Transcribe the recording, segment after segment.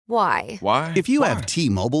Why? Why? If you have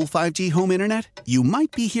T-Mobile 5G home internet, you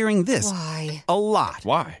might be hearing this Why? a lot.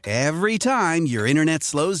 Why? Every time your internet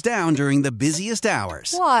slows down during the busiest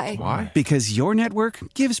hours. Why? Why? Because your network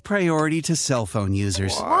gives priority to cell phone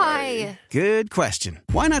users. Why? Good question.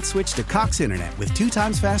 Why not switch to Cox Internet with 2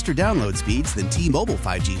 times faster download speeds than T-Mobile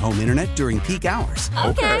 5G home internet during peak hours?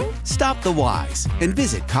 Okay. Stop the whys and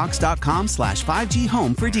visit cox.com/5G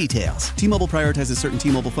home for details. T-Mobile prioritizes certain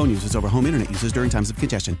T-Mobile phone users over home internet users during times of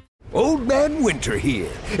congestion. Old Man Winter here.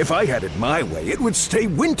 If I had it my way, it would stay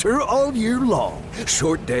winter all year long.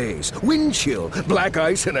 Short days, wind chill, black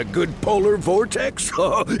ice, and a good polar vortex.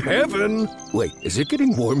 Oh, heaven. Wait, is it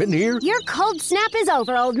getting warm in here? Your cold snap is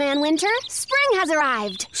over, Old Man Winter. Spring has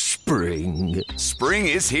arrived. Spring. Spring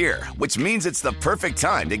is here, which means it's the perfect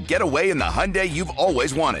time to get away in the Hyundai you've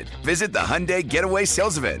always wanted. Visit the Hyundai Getaway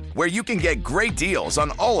Sales Event, where you can get great deals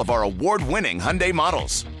on all of our award-winning Hyundai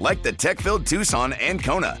models, like the tech-filled Tucson and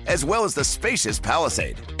Kona, as well as the spacious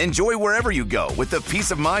Palisade. Enjoy wherever you go with the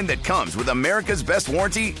peace of mind that comes with America's best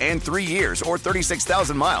warranty and 3 years or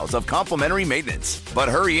 36,000 miles of complimentary maintenance. But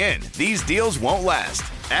hurry in, these deals won't last.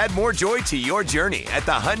 Add more joy to your journey at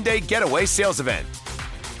the Hyundai Getaway Sales Event.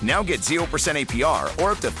 Now get 0% APR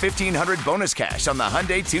or up to $1,500 bonus cash on the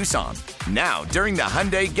Hyundai Tucson. Now, during the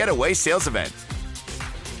Hyundai Getaway Sales Event.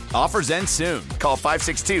 Offers end soon. Call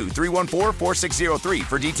 562-314-4603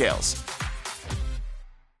 for details.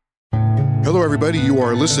 Hello, everybody. You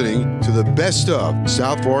are listening to the Best of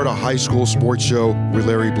South Florida High School Sports Show with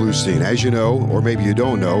Larry Bluestein. As you know, or maybe you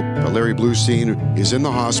don't know, Larry Bluestein is in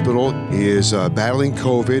the hospital. He is battling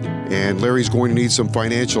COVID, and Larry's going to need some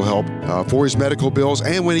financial help for his medical bills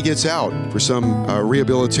and when he gets out for some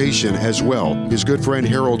rehabilitation as well. His good friend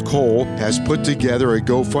Harold Cole has put together a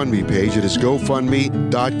GoFundMe page. It is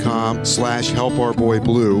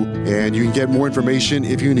gofundme.com/helpourboyblue, and you can get more information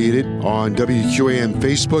if you need it on WQAM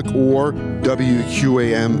Facebook or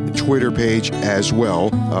WQAM Twitter page as well.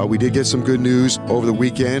 We did get some good news over the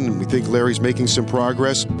weekend, and we think Larry's making some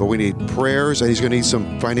progress, but we need prayers, and he's going to need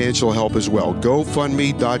some financial help as well.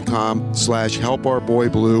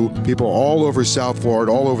 GoFundMe.com/helpourboyblue. People all over South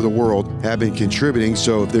Florida, all over the world have been contributing,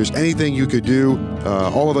 so if there's anything you could do,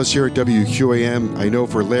 all of us here at WQAM, I know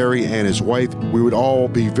for Larry and his wife, we would all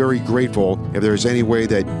be very grateful if there's any way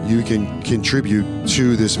that you can contribute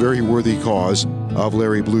to this very worthy cause of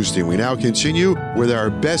Larry Bluestein. We now continue with our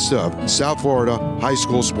Best of South Florida High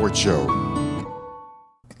School Sports Show.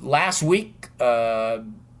 Last week, I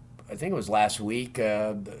think it was last week,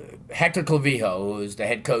 Hector Clavijo, who is the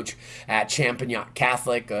head coach at Champagnat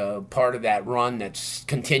Catholic, part of that run that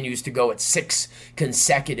continues to go at 6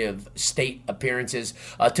 consecutive state appearances,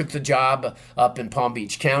 took the job up in Palm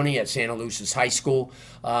Beach County at Santa Lucis High School.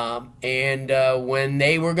 And when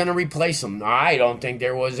they were going to replace him, I don't think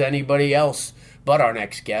there was anybody else but our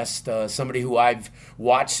next guest, somebody who I've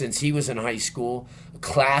watched since he was in high school,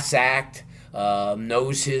 class act,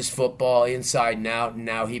 knows his football inside and out, and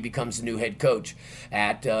now he becomes the new head coach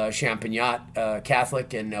at Champagnat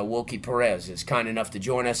Catholic, and Wilkie Perez is kind enough to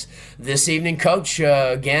join us this evening. Coach,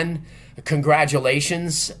 again,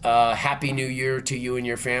 congratulations. Happy New Year to you and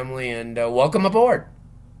your family, and welcome aboard.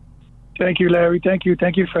 Thank you, Larry. Thank you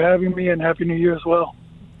for having me, and Happy New Year as well.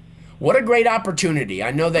 What a great opportunity. I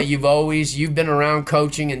know that you've been around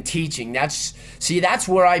coaching and teaching. That's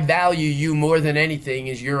where I value you more than anything,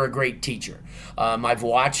 is you're a great teacher. I've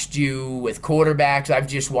watched you with quarterbacks. I've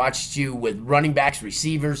just watched you with running backs,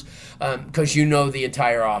 receivers, because you know the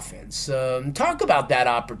entire offense. Talk about that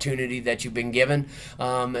opportunity that you've been given,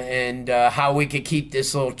 and how we could keep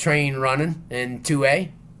this little train running in 2A.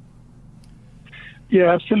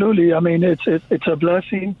 Yeah, absolutely. I mean, it's a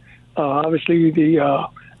blessing. Obviously,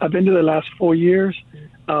 I've been to the last 4 years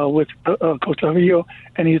with Coach Clavijo,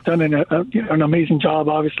 and he's done an amazing job.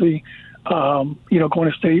 Obviously, going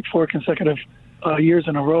to state 4 consecutive years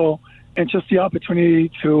in a row, and just the opportunity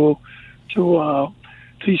to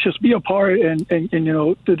just be a part and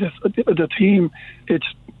the team. It's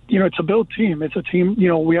a built team. It's a team.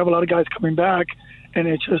 We have a lot of guys coming back, and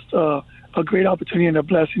it's just a great opportunity and a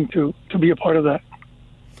blessing to be a part of that.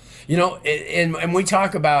 And we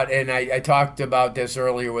talk about, and I talked about this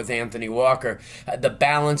earlier with Anthony Walker, the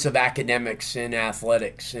balance of academics and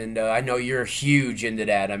athletics. And I know you're huge into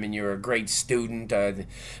that. I mean, you're a great student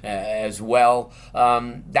as well.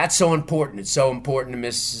 That's so important. It's so important to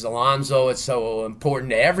Mrs. Alonso. It's so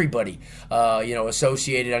important to everybody,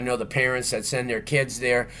 associated. I know the parents that send their kids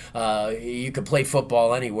there. You can play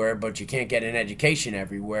football anywhere, but you can't get an education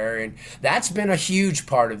everywhere. And that's been a huge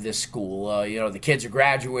part of this school. The kids are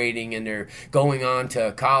graduating. graduating and they're going on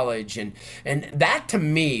to college. And that, to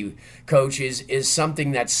me, Coach, is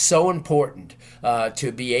something that's so important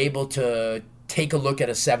to be able to take a look at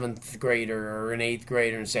a 7th grader or an 8th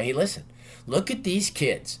grader and say, hey, listen, look at these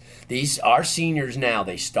kids. These are seniors now.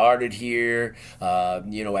 They started here, as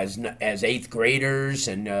 8th graders,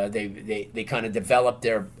 and they kind of developed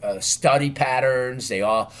their study patterns. They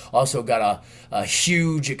also got a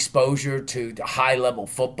huge exposure to high-level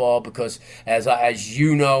football because, as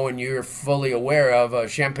you know and you're fully aware of,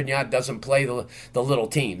 Champagnat doesn't play the little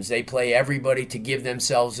teams. They play everybody to give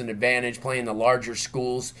themselves an advantage, playing the larger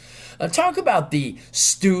schools. Talk about the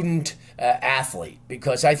student athlete,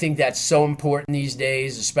 because I think that's so important these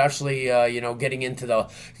days, especially getting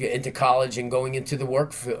into college and going into the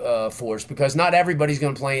workforce, because not everybody's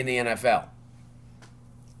going to play in the NFL.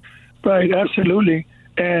 Right, absolutely,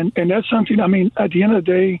 and that's something. I mean, at the end of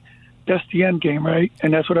the day, that's the end game, right?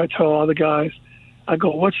 And that's what I tell all the guys. I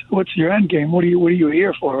go, what's your end game? What are you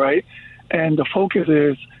here for, right? And the focus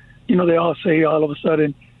is, they all say all of a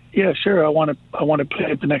sudden, yeah, sure, I want to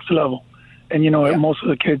play at the next level, and most of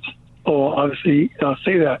the kids obviously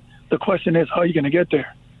say that. The question is, how are you going to get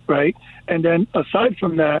there, right? And then aside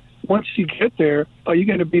from that, once you get there, are you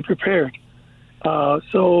going to be prepared?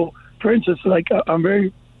 So, for instance, I'm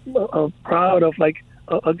very proud of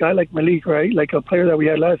a guy like Malik, right? Like a player that we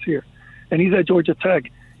had last year, and he's at Georgia Tech.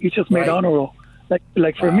 He just made honor roll.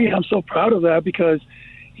 For me, I'm so proud of that because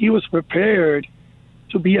he was prepared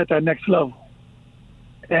to be at that next level.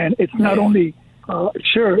 And it's not only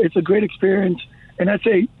sure, it's a great experience. And I'd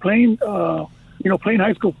say playing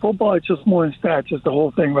high school football, it's just more than stats. It's the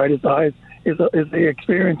whole thing, right? It's the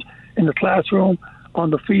experience in the classroom,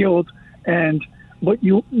 on the field, but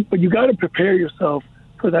you got to prepare yourself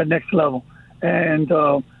for that next level, and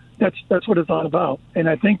that's what it's all about. And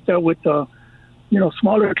I think that with the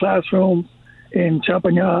smaller classrooms in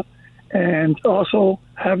Champagnat, and also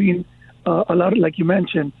having a lot of, like you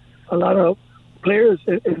mentioned, a lot of players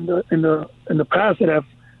in the past that have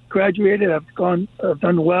graduated, have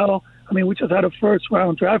done well. I mean, we just had a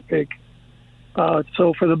first-round draft pick,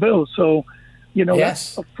 so for the Bills. So,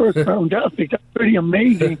 yes. A first-round draft pick, that's pretty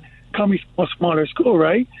amazing coming from a smaller school,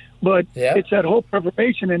 right? But it's that whole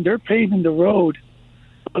preparation, and they're paving the road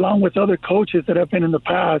along with other coaches that have been in the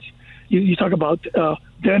past. You talk about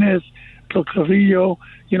Dennis, Clavillo,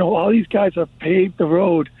 all these guys have paved the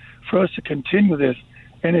road for us to continue this,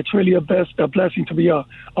 and it's really a blessing to be a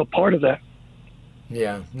part of that.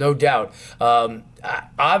 Yeah, no doubt.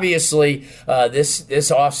 Obviously, this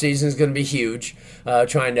offseason is going to be huge,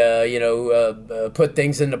 trying to put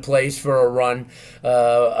things into place for a run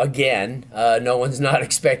again. No one's not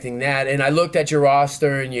expecting that. And I looked at your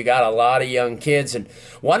roster, and you got a lot of young kids. And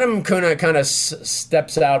one of them kind of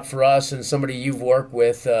steps out for us, and somebody you've worked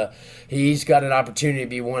with. He's got an opportunity to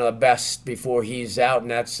be one of the best before he's out,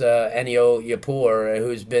 and that's Enio Yapur,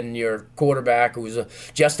 who's been your quarterback, who's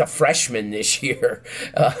just a freshman this year.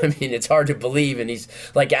 I mean, it's hard to believe, and he's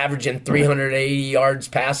averaging 380 yards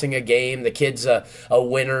passing a game. The kid's a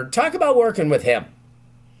winner. Talk about working with him.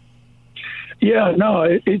 Yeah,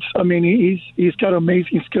 no, he's got an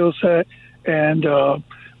amazing skill set and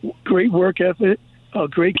great work ethic, a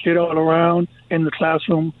great kid all around in the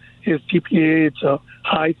classroom. His GPA, it's a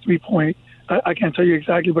high 3 I can't tell you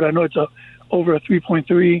exactly, but I know it's over a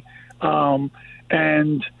 3.3.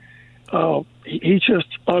 And he's just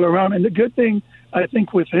all around. And the good thing, I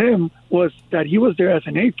think, with him was that he was there as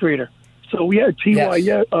an 8th grader. So we had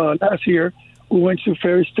T.Y. Last year who went to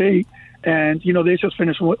Ferry State, and, they just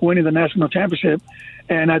finished winning the national championship.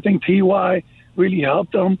 And I think T.Y. really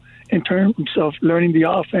helped them in terms of learning the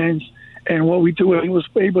offense and what we do. He was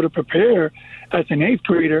able to prepare as an 8th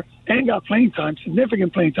grader and got playing time,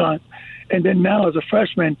 significant playing time. And then now as a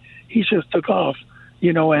freshman, he just took off,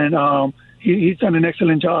 and he's done an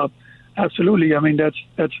excellent job. Absolutely. I mean, that's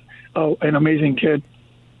an amazing kid.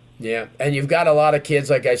 Yeah, and you've got a lot of kids,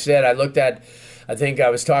 like I said. I think I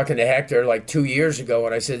was talking to Hector 2 years ago,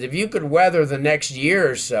 and I said, if you could weather the next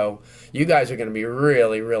year or so, you guys are going to be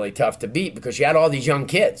really, really tough to beat, because you had all these young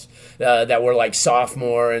kids that were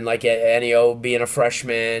sophomore, and Enio being a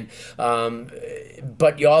freshman.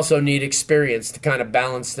 But you also need experience to kind of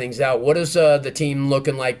balance things out. What is the team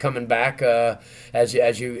looking like coming back as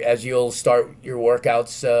you'll start your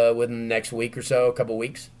workouts within the next week or so, a couple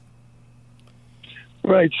weeks?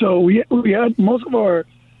 Right. So we had most of our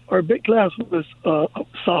big class was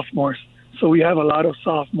sophomores. So we have a lot of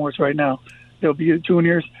sophomores right now. There'll be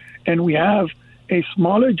juniors, and we have a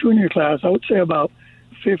smaller junior class. I would say about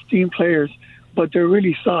 15 players, but they're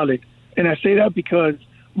really solid. And I say that because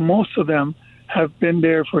most of them have been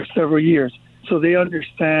there for several years, so they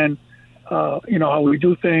understand how we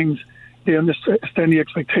do things. They understand the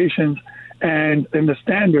expectations and the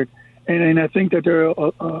standard. And I think that they're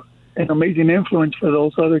an amazing influence for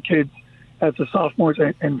those other kids as the sophomores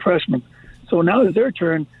and freshmen. So now it's their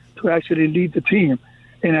turn to actually lead the team.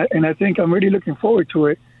 And I think I'm really looking forward to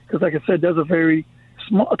it because, like I said, there's a very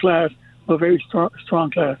small class, but very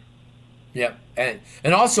strong class. Yep.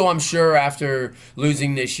 And also, I'm sure after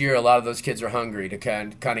losing this year, a lot of those kids are hungry to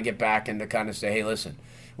kind of get back and to kind of say, hey, listen,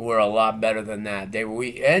 we're a lot better than that.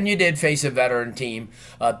 And you did face a veteran team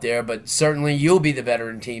up there, but certainly you'll be the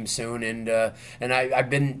veteran team soon. And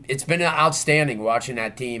it's been outstanding watching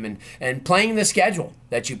that team and playing the schedule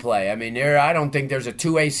that you play. I mean, I don't think there's a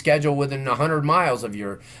 2A schedule within 100 miles of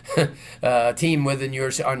your team on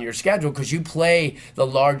your schedule because you play the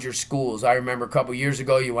larger schools. I remember a couple years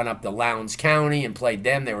ago you went up to Lowndes County and played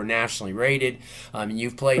them. They were nationally rated.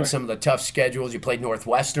 You've played some of the tough schedules. You played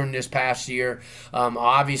Northwestern this past year.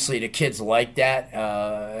 Obviously, the kids like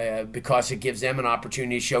that because it gives them an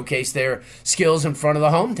opportunity to showcase their skills in front of the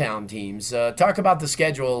hometown teams. Talk about the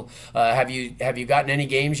schedule. Have you gotten any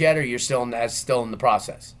games yet, or you're still in the process?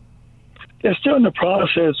 They're still in the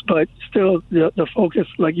process, but still the focus,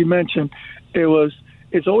 like you mentioned,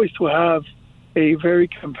 it's always to have a very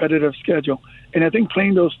competitive schedule. And I think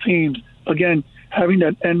playing those teams, again, having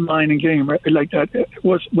that end line in game, right? Like that,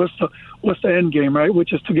 what's the end game, right?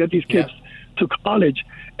 Which is to get these kids to college.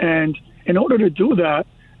 And in order to do that,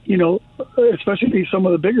 especially some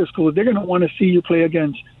of the bigger schools, they're going to want to see you play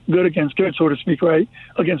against good, so to speak, right?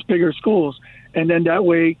 Against bigger schools. And then that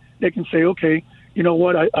way they can say, okay, you know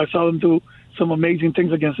what, I saw them do some amazing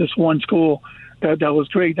things against this one school. That was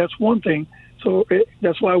great. That's one thing. So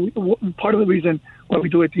that's why part of the reason why we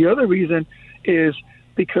do it. The other reason is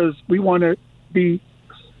because we want to be,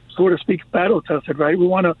 so to speak, battle tested, right? We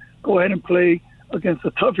want to go ahead and play against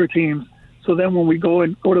the tougher teams. So then when we go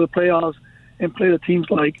to the playoffs and play the teams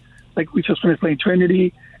like we just finished playing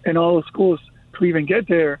Trinity and all the schools to even get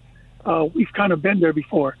there, we've kind of been there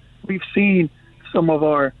before. We've seen some of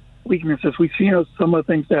our weaknesses. We've seen some of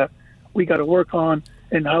the things that we got to work on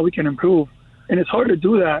and how we can improve. And it's hard to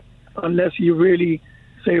do that unless you really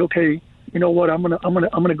say, okay, you know what, I'm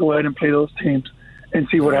gonna go ahead and play those teams and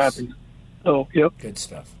see what happens. So, yep. Good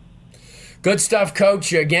stuff,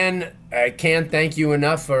 Coach. Again, I can't thank you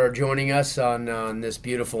enough for joining us on this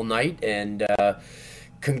beautiful night. And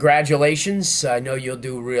congratulations. I know you'll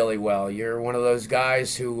do really well. You're one of those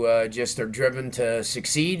guys who just are driven to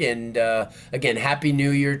succeed. And, again, Happy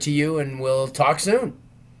New Year to you, and we'll talk soon.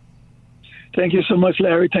 Thank you so much,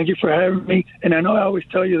 Larry. Thank you for having me. And I know I always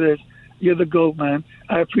tell you this. You're the GOAT, man.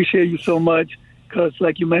 I appreciate you so much because,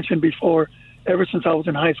 like you mentioned before, ever since I was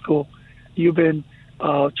in high school, you've been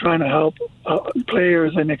trying to help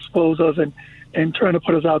players and expose us and trying to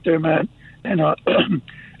put us out there, man. And I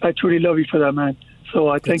truly love you for that, man. So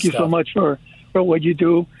I thank you so much for what you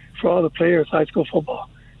do for all the players, high school football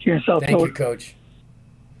here in South Florida. Thank you, Coach.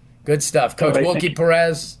 Good stuff. Coach Wilkie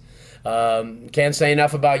Perez, can't say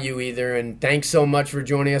enough about you either, and thanks so much for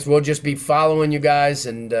joining us. We'll just be following you guys,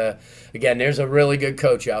 and again, there's a really good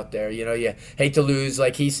coach out there. You hate to lose,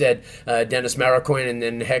 like he said, Dennis Maricoin and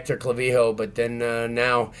then Hector Clavijo, but then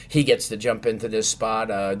now he gets to jump into this spot.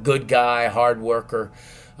 Good guy, hard worker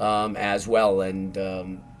as well, and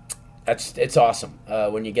it's awesome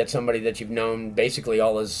when you get somebody that you've known basically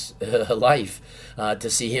all his life to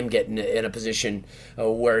see him get in a position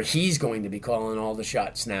where he's going to be calling all the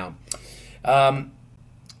shots now.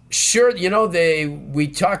 Sure, we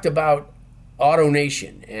talked about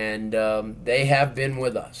AutoNation, and they have been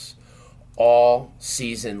with us all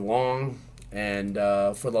season long. And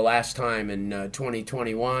for the last time in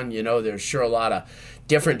 2021, there's sure a lot of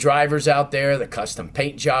different drivers out there, the custom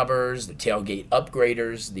paint jobbers, the tailgate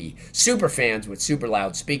upgraders, the super fans with super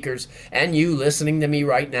loud speakers, and you listening to me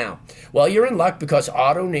right now. Well, you're in luck because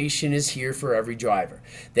AutoNation is here for every driver.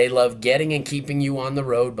 They love getting and keeping you on the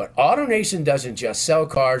road, but AutoNation doesn't just sell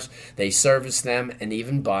cars, they service them and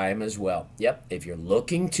even buy them as well. Yep, if you're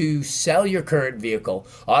looking to sell your current vehicle,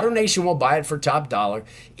 AutoNation will buy it for top dollar,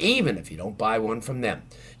 even if you don't buy one from them.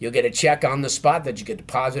 You'll get a check on the spot that you can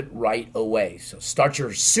deposit right away. So start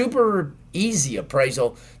your super easy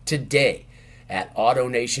appraisal today at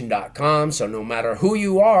AutoNation.com. So no matter who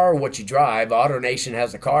you are or what you drive, AutoNation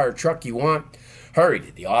has the car or truck you want. Hurry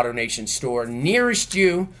to the AutoNation store nearest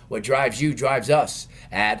you. What drives you drives us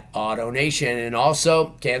at AutoNation. And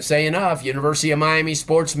also, can't say enough, University of Miami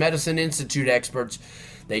Sports Medicine Institute experts.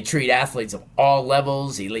 They treat athletes of all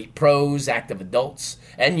levels, elite pros, active adults,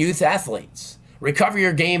 and youth athletes. Recover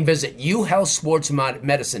your game, visit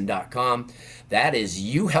uhealthsportsmedicine.com. That is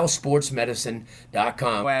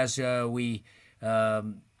uhealthsportsmedicine.com. As we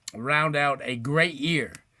round out a great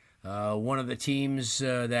year. One of the teams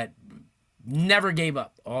that never gave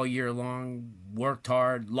up all year long, worked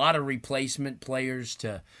hard, a lot of replacement players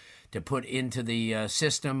to put into the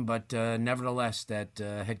system, but nevertheless, that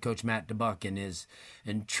head coach Matt DeBuck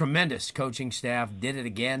and tremendous coaching staff did it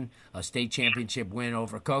again, a state championship win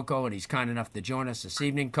over Cocoa, and he's kind enough to join us this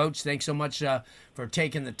evening. Coach, thanks so much for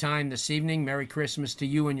taking the time this evening. Merry Christmas to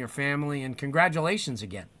you and your family, and congratulations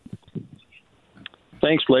again.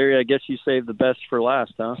 Thanks, Larry. I guess you saved the best for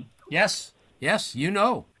last, huh? Yes, you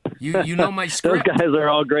know. You know my script. Those guys are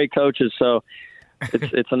all great coaches, so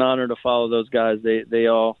it's an honor to follow those guys. They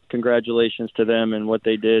all, congratulations to them and what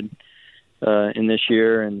they did in this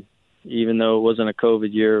year. And even though it wasn't a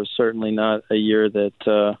COVID year, it was certainly not a year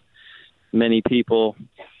that many people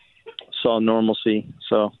saw normalcy.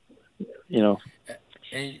 So, and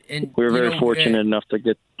we were very fortunate enough to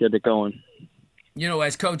get it going.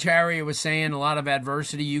 As Coach Harriet was saying, a lot of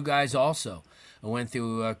adversity. You guys also went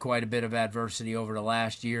through quite a bit of adversity over the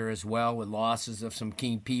last year as well, with losses of some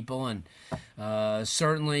key people, and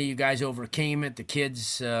certainly you guys overcame it. The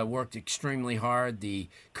kids worked extremely hard. The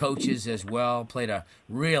coaches as well played a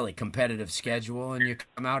really competitive schedule, and you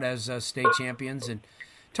come out as state champions. And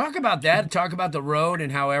talk about that. Talk about the road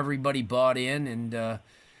and how everybody bought in, and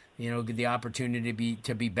the opportunity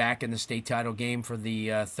to be back in the state title game for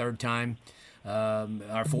the third time,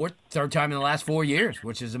 third time in the last 4 years,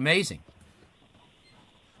 which is amazing.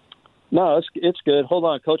 No, it's good. Hold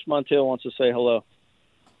on. Coach Montiel wants to say hello.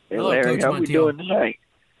 Hey, hello, Larry. Coach How Montiel. we doing tonight?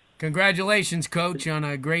 Congratulations, Coach, on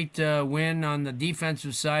a great win on the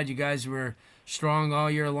defensive side. You guys were strong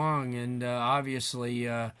all year long, and obviously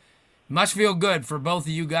must feel good for both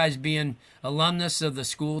of you guys being alumnus of the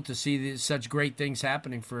school to see such great things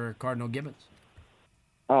happening for Cardinal Gibbons.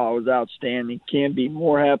 Oh, it was outstanding. Can't be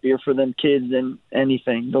more happier for them kids than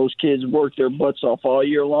anything. Those kids worked their butts off all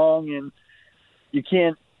year long, and you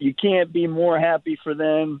can't be more happy for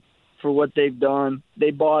them for what they've done. They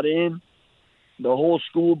bought in. The whole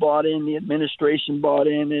school bought in. The administration bought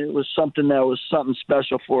in. It was something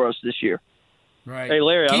special for us this year. Right. Hey,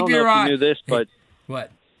 Larry, I don't know if you knew this, but what?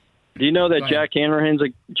 Do you know that Jack Hanrahan's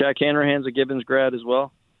a Gibbons grad as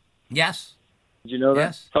well? Yes. Did you know that?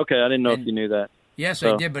 Yes. Okay, I didn't know if you knew that. Yes,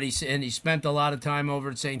 I did, but he spent a lot of time over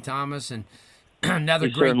at St. Thomas, and another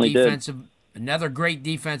great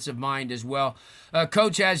defensive mind as well.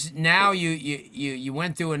 Coach, as now you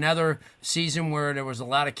went through another season where there was a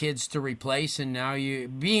lot of kids to replace, and now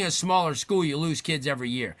being a smaller school, you lose kids every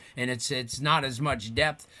year, and it's not as much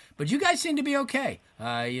depth. But you guys seem to be okay.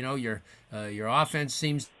 Your offense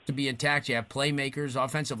seems to be intact. You have playmakers,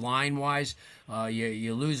 offensive line wise.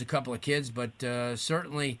 You lose a couple of kids, but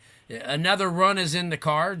certainly another run is in the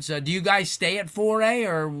cards. Do you guys stay at 4A,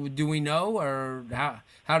 or do we know, or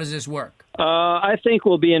how does this work? I think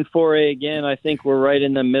we'll be in 4A again. I think we're right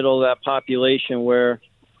in the middle of that population where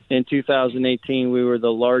in 2018 we were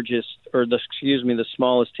the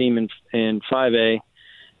smallest team in 5A.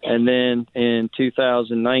 And then in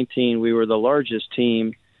 2019 we were the largest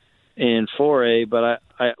team in 4A. But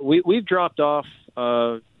we've dropped off,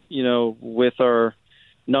 with our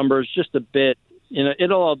numbers just a bit.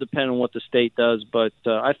 It'll all depend on what the state does. But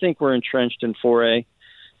I think we're entrenched in 4A.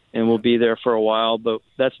 And we'll be there for a while, but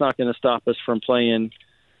that's not going to stop us from playing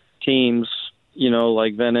teams,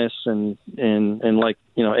 like Venice and like,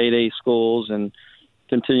 8A schools, and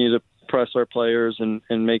continue to press our players and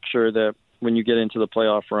make sure that when you get into the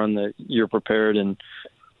playoff run that you're prepared and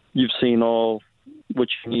you've seen all what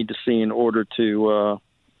you need to see in order to,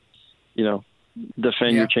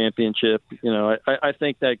 defend your championship. I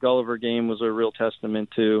think that Gulliver game was a real testament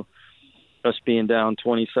to us being down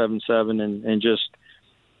 27-7 and just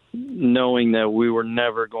knowing that we were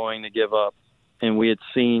never going to give up. And we had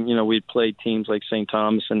seen, we'd played teams like St.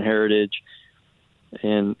 Thomas and Heritage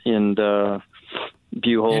and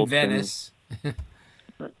Buchholz. And Venice.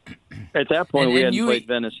 At that point, we hadn't played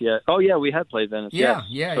Venice yet. Oh, yeah, we had played Venice. Yeah, yes.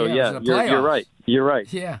 yeah, so, yeah. You're right. You're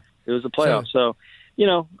right. Yeah. It was a playoff. So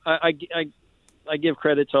I give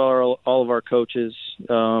credit to all of our coaches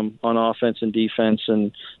on offense and defense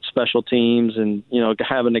and special teams, and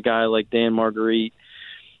having a guy like Dan Marguerite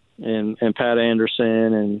and Pat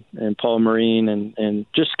Anderson and Paul Marine and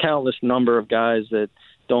just countless number of guys that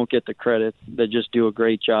don't get the credit, that just do a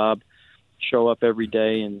great job, show up every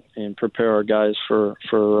day and prepare our guys for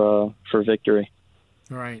victory.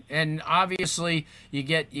 Right, and obviously you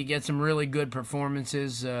get some really good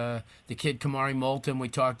performances. The kid Kamari Moulton, we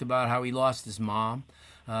talked about how he lost his mom.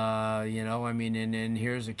 And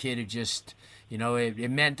here's a kid who just it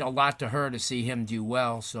meant a lot to her to see him do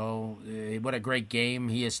well. So what a great game.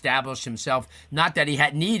 He established himself, not that he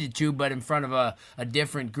had needed to, but in front of a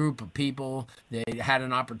different group of people. They had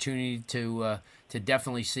an opportunity to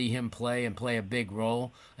definitely see him play and play a big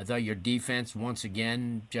role. I thought your defense, once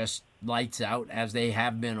again, just lights out, as they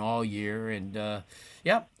have been all year. And,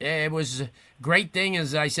 it was a great thing,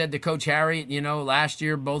 as I said to Coach Harry, last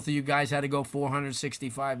year both of you guys had to go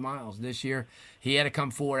 465 miles. This year he had to come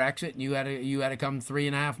 4 exit, and you had to come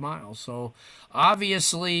 3.5 miles. So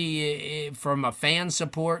obviously, from a fan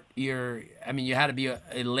support, you had to be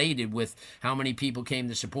elated with how many people came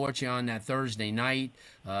to support you on that Thursday night,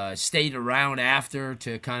 stayed around after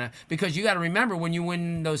to because you got to remember, when you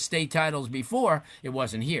win those state titles before, it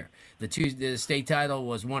wasn't here. The state title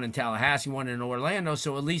was one in Tallahassee, one in Orlando.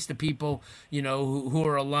 So at least the people, who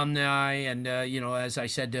are alumni, and as I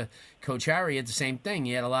said to Coach Harry, it's the same thing.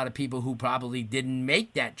 You had a lot of people who probably didn't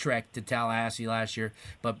make that trek to Tallahassee last year,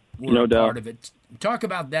 but were part of it. Talk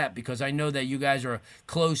about that, because I know that you guys are a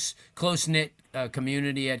close-knit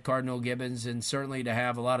community at Cardinal Gibbons, and certainly to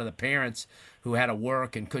have a lot of the parents who had to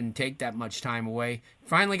work and couldn't take that much time away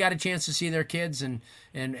finally got a chance to see their kids and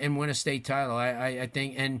win a state title. I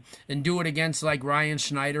think and do it against like Ryan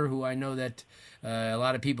Schneider, who I know that a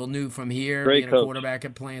lot of people knew from here, Great being coach. a quarterback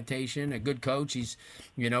at Plantation, a good coach. He's,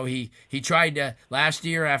 he tried to, last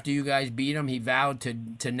year after you guys beat him, he vowed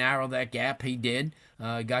to narrow that gap. He did.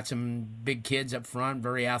 Got some big kids up front,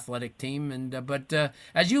 very athletic team. But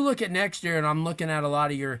as you look at next year, and I'm looking at a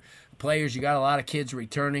lot of your players, you got a lot of kids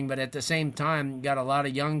returning, but at the same time, you got a lot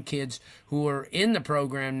of young kids who are in the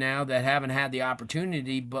program now that haven't had the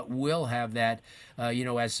opportunity, but will have that,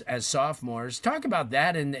 as sophomores. Talk about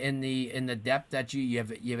that in the depth that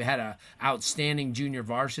you've had a outstanding junior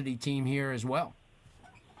varsity team here as well.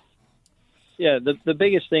 Yeah, the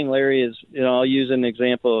biggest thing, Larry, is, I'll use an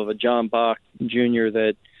example of a John Bach Jr.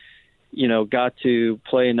 that, got to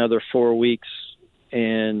play another 4 weeks,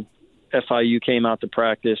 and FIU came out to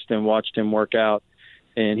practice and watched him work out,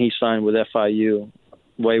 and he signed with FIU.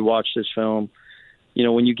 Way watched his film.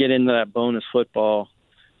 When you get into that bonus football,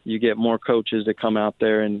 you get more coaches that come out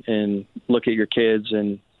there and look at your kids,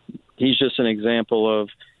 and he's just an example of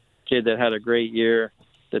a kid that had a great year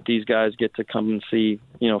that these guys get to come and see,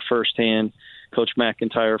 firsthand. Coach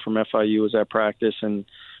McIntyre from FIU was at practice and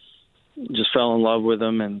just fell in love with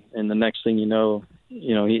him. And the next thing he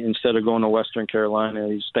instead of going to Western Carolina,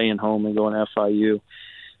 he's staying home and going to FIU.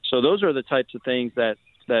 So those are the types of things that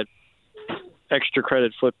extra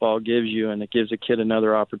credit football gives you, and it gives a kid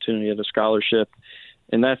another opportunity at a scholarship.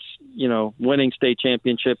 And that's, winning state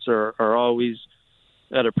championships are always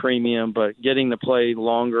at a premium, but getting to play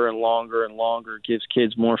longer and longer and longer gives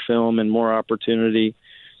kids more film and more opportunity,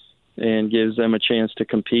 and gives them a chance to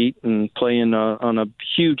compete and play on a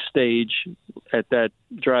huge stage at that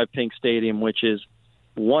Drive Pink Stadium, which is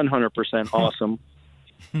 100% awesome.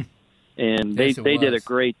 And they did a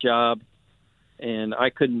great job, and I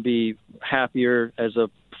couldn't be happier as a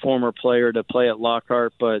former player to play at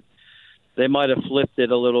Lockhart, but they might have flipped it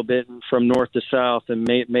a little bit from north to south and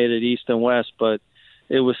made it east and west, but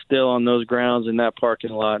it was still on those grounds in that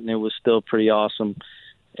parking lot, and it was still pretty awesome.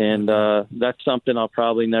 And that's something I'll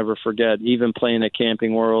probably never forget, even playing at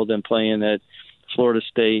Camping World and playing at Florida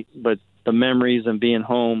State. But the memories and being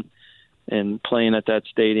home and playing at that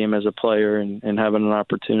stadium as a player and having an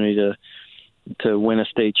opportunity to win a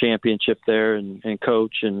state championship there and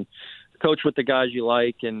coach with the guys you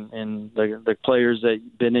like and the players that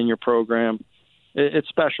have been in your program, it's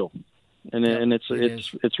special. And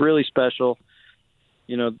it's really special.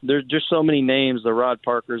 There's just so many names, the Rod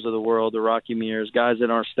Parkers of the world, the Rocky Mears, guys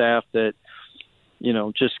in our staff that,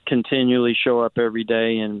 just continually show up every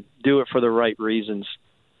day and do it for the right reasons.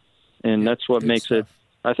 And that's what makes it.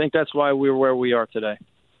 I think that's why we're where we are today.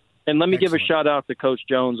 And let me give a shout out to Coach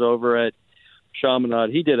Jones over at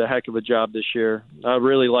Chaminade. He did a heck of a job this year. I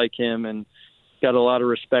really like him and got a lot of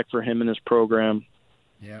respect for him and his program.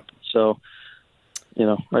 Yeah. So,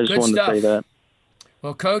 I just wanted to say that.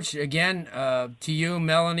 Well, Coach, again, to you,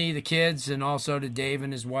 Melanie, the kids, and also to Dave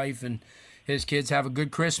and his wife and his kids, have a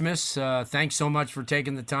good Christmas. Thanks so much for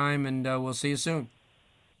taking the time, and we'll see you soon.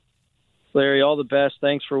 Larry, all the best.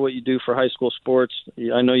 Thanks for what you do for high school sports.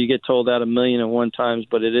 I know you get told that 1,000,001 times,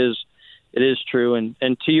 but it is true. And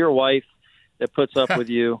to your wife that puts up with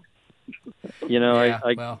you,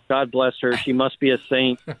 God bless her. She must be a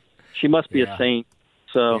saint. She must be a saint.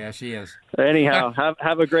 So yeah, she is. Anyhow,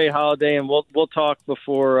 have a great holiday, and we'll talk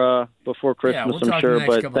before Christmas, I'm sure.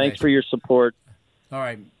 But thanks for your support. All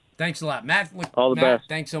right, thanks a lot, Matt. All the best.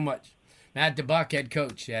 Thanks so much, Matt DeBuck, head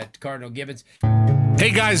coach at Cardinal Gibbons. Hey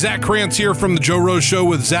guys, Zach Krantz here from The Joe Rose Show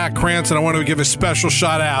with Zach Krantz, and I want to give a special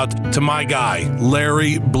shout out to my guy,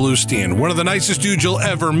 Larry Bluestein. One of the nicest dudes you'll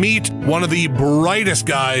ever meet, one of the brightest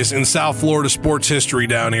guys in South Florida sports history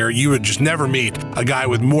down here. You would just never meet a guy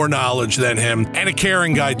with more knowledge than him, and a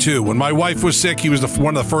caring guy too. When my wife was sick, he was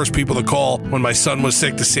one of the first people to call. When my son was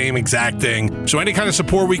sick, the same exact thing. So any kind of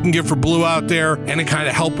support we can give for Blue out there, any kind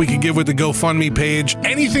of help we can give with the GoFundMe page,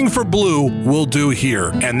 anything for Blue, we'll do here.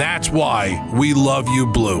 And that's why we love you,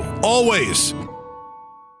 Blue. Always.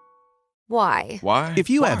 Why? If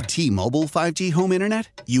you have T-Mobile 5G home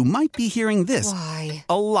internet, you might be hearing this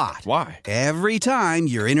a lot. Every time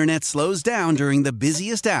your internet slows down during the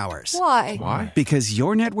busiest hours. Why? Because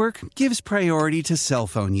your network gives priority to cell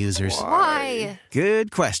phone users. Why?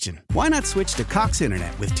 Good question. Why not switch to Cox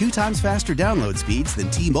Internet with 2 times faster download speeds than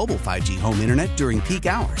T-Mobile 5G home internet during peak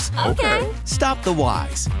hours? Okay. Stop the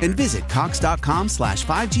whys and visit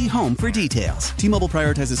cox.com/5G home for details. T-Mobile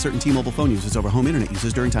prioritizes certain T-Mobile phone users over home internet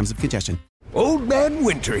users during times of congestion. Old Man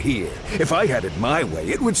Winter here. If I had it my way,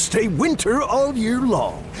 it would stay winter all year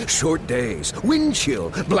long. Short days, wind chill,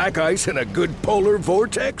 black ice, and a good polar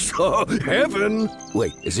vortex. Oh, heaven.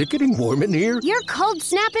 Wait, is it getting warm in here? Your cold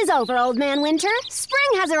snap is over, Old Man Winter.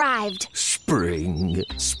 Spring has arrived. Spring.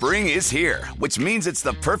 Spring is here, which means it's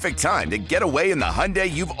the perfect time to get away in the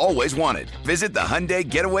Hyundai you've always wanted. Visit the Hyundai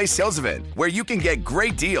Getaway Sales Event, where you can get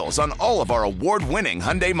great deals on all of our award-winning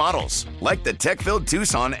Hyundai models, like the tech-filled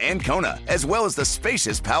Tucson and Kona, as well as the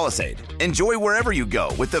spacious Palisade. Enjoy wherever you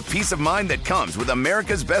go with the peace of mind that comes with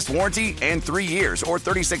America's best warranty and 3 years or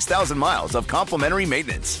 36,000 miles of complimentary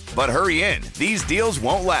maintenance. But hurry in, these deals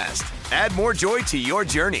won't last. Add more joy to your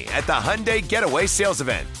journey at the Hyundai Getaway Sales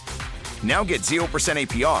Event. Now get 0%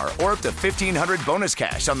 APR or up to $1,500 bonus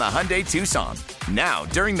cash on the Hyundai Tucson. Now,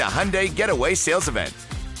 during the Hyundai Getaway Sales Event.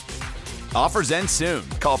 Offers end soon.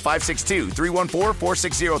 Call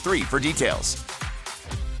 562-314-4603 for details.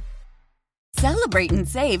 Celebrate and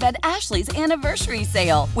save at Ashley's Anniversary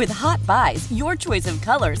Sale. With Hot Buys, your choice of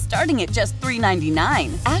colors starting at just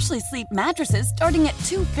 $3.99. Ashley Sleep mattresses starting at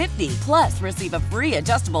 $2.50. Plus, receive a free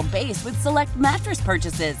adjustable base with select mattress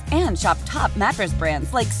purchases. And shop top mattress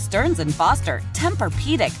brands like Stearns & Foster,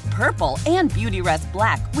 Tempur-Pedic, Purple, and Beautyrest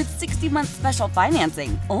Black with 60-month special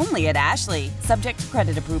financing. Only at Ashley. Subject to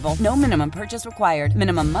credit approval. No minimum purchase required.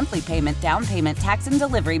 Minimum monthly payment, down payment, tax, and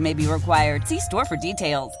delivery may be required. See store for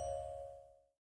details.